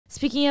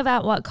speaking of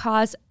at what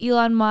cost,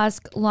 Elon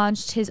Musk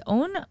launched his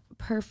own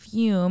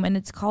perfume and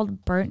it's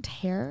called Burnt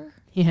Hair.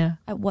 Yeah.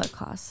 At what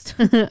cost?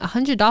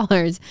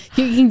 $100.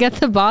 You can get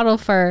the bottle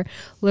for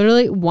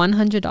literally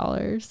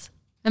 $100.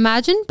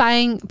 Imagine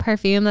buying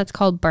perfume that's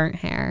called Burnt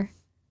Hair.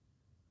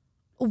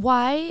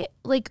 Why?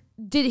 Like,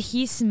 has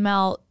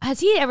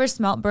he ever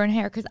smelled burnt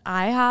hair? Because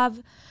I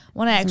have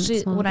when I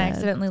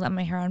accidentally lit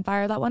my hair on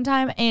fire that one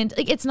time, and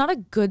like it's not a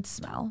good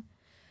smell.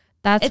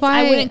 That's why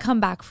I wouldn't come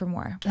back for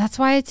more. That's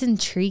why it's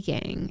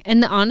intriguing.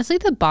 And honestly,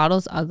 the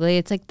bottle's ugly.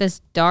 It's like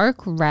this dark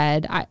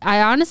red.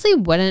 I honestly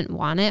wouldn't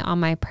want it on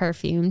my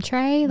perfume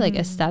tray, like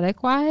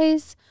aesthetic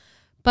wise.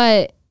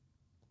 But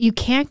you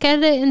can't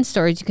get it in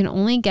stores. You can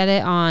only get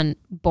it on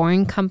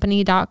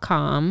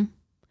boringcompany.com.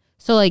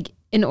 So like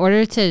in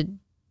order to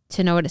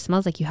know what it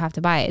smells like, you have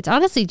to buy it. It's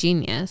honestly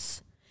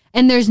genius.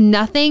 And there's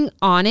nothing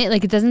on it.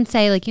 Like it doesn't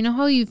say like, you know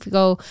how you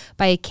go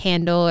buy a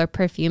candle or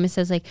perfume, it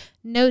says like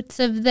notes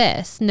of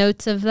this,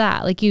 notes of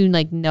that. Like you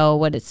like know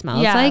what it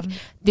smells like.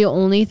 The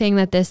only thing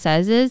that this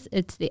says is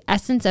it's the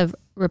essence of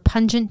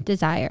repugnant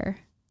desire.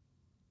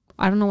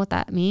 I don't know what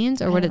that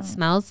means or what it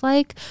smells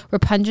like.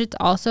 Repugnant's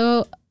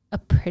also a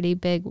pretty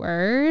big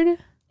word.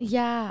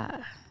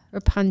 Yeah.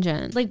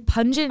 Repugnant. Like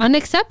pungent.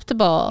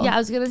 Unacceptable. Yeah, I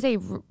was going to say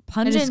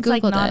pungent's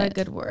like not a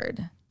good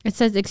word. It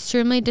says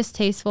extremely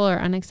distasteful or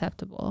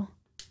unacceptable.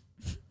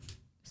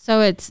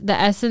 So it's the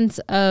essence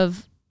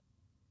of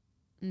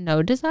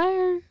no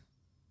desire?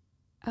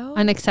 Oh.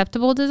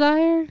 Unacceptable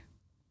desire?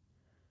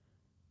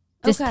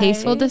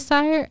 Distasteful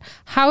desire?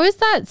 How is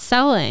that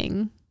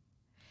selling?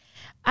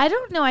 I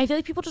don't know. I feel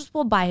like people just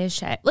will buy his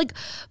shit. Like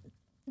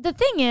the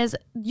thing is,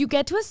 you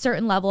get to a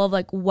certain level of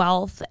like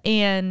wealth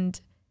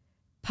and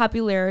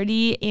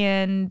popularity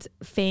and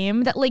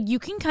fame that like you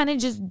can kind of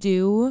just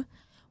do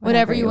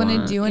whatever you want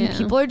to do, and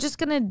people are just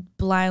gonna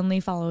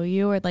blindly follow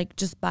you or like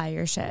just buy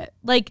your shit.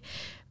 Like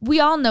we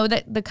all know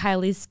that the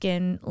Kylie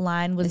skin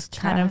line was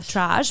kind of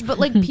trash, but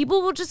like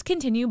people will just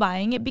continue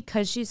buying it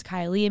because she's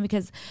Kylie and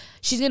because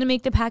she's gonna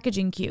make the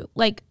packaging cute.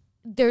 Like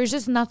there's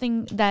just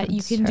nothing that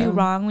you can do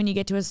wrong when you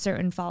get to a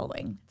certain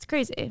following. It's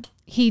crazy.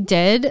 He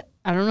did,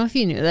 I don't know if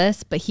you knew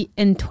this, but he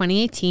in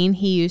 2018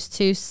 he used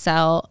to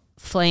sell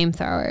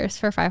flamethrowers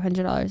for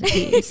 $500 a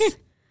piece.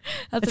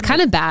 It's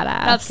kind of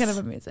badass. That's kind of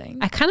amazing.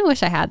 I kind of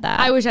wish I had that.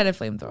 I wish I had a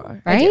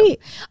flamethrower. Right?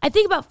 I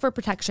think about for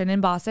protection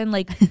in Boston,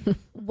 like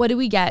what do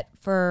we get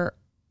to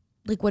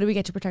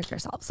protect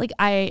ourselves? Like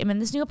I am in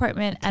this new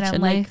apartment and I'm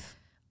like,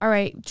 all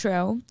right,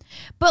 true.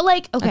 But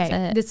like,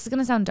 okay, this is going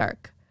to sound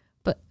dark.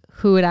 But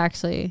who would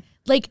actually?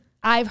 Like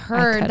I've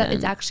heard that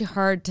it's actually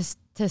hard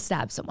to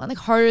stab someone, like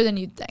harder than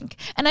you'd think.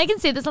 And I can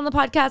say this on the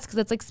podcast because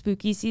it's like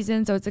spooky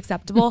season, so it's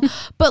acceptable.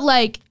 But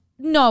like,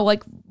 no,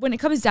 like when it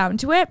comes down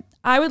to it,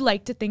 I would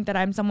like to think that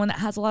I'm someone that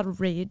has a lot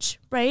of rage,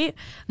 right?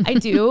 I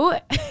do.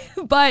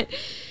 But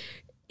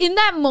in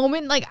that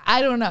moment, like,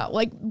 I don't know,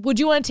 like, would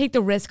you want to take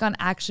the risk on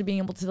actually being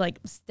able to like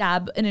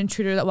stab an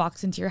intruder that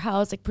walks into your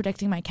house, like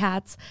protecting my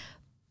cats?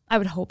 I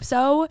would hope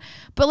so.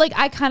 But like,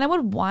 I kind of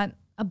would want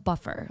a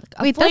buffer,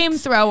 like a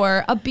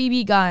flamethrower, a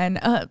BB gun,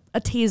 a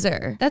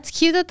taser. That's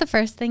cute that the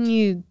first thing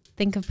you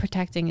think of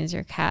protecting is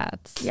your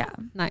cats. Yeah.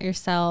 Not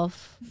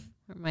yourself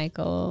or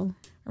Michael.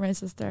 Or my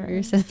sister. Or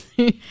your sister.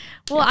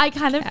 Well, I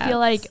kind of feel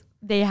like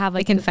they have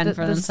like they can fend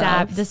for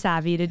themselves. The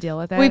savvy to deal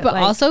with it. Wait, but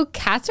like, also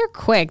cats are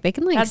quick. They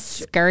can like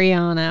scurry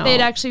on out. They'd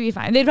actually be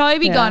fine. They'd probably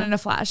be gone in a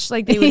flash.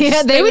 Like they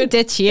would, they would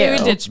ditch you. They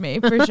would ditch me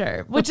for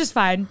sure, which is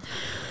fine.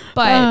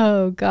 But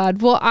oh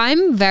God. Well,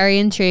 I'm very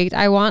intrigued.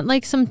 I want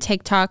like some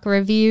TikTok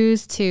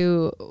reviews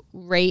to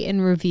rate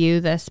and review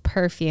this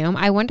perfume.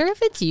 I wonder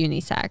if it's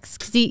unisex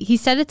because he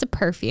said it's a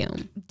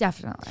perfume.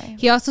 Definitely.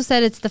 He also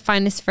said it's the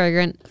finest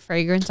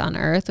fragrance on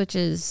earth, which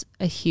is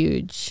a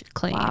huge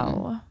claim.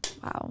 Wow.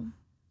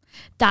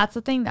 That's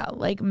the thing though.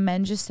 Like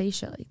men just say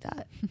shit like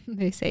that.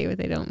 They say what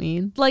they don't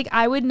mean. Like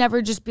I would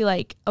never just be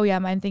like, oh yeah,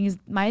 my thing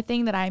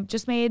that I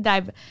just made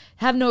that I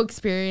have no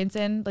experience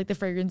in, like the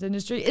fragrance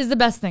industry, is the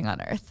best thing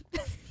on earth.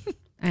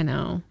 I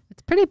know.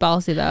 It's pretty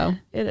ballsy though.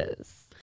 It is.